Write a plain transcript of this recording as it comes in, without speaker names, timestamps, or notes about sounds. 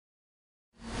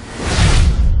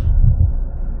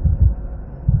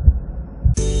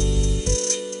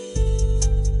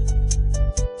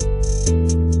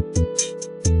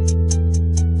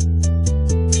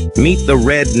Meet the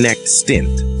red-necked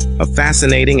stint, a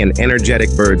fascinating and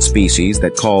energetic bird species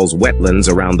that calls wetlands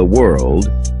around the world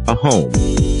a home.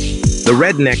 The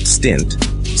red-necked stint,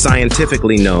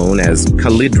 scientifically known as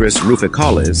Calidris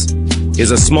ruficollis,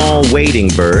 is a small wading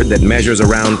bird that measures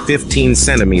around 15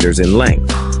 centimeters in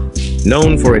length.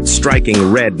 Known for its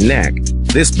striking red neck,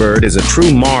 this bird is a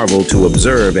true marvel to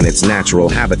observe in its natural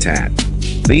habitat.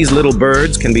 These little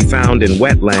birds can be found in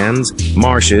wetlands,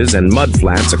 marshes, and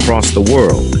mudflats across the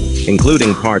world,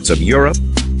 including parts of Europe,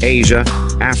 Asia,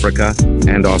 Africa,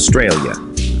 and Australia.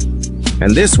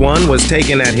 And this one was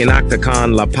taken at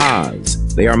Hinactacan La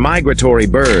Paz. They are migratory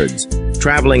birds,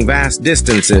 traveling vast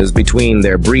distances between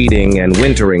their breeding and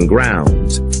wintering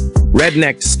grounds.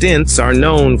 Red-necked stints are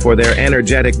known for their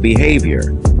energetic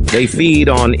behavior. They feed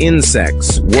on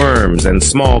insects, worms, and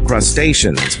small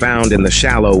crustaceans found in the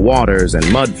shallow waters and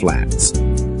mudflats.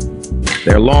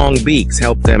 Their long beaks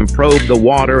help them probe the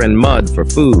water and mud for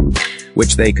food,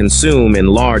 which they consume in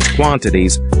large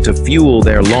quantities to fuel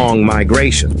their long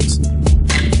migrations.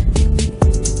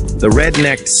 The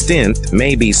red-necked stint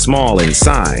may be small in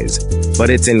size, but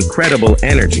its incredible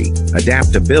energy,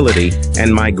 adaptability,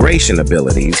 and migration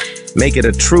abilities make it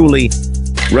a truly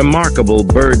remarkable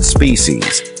bird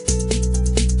species.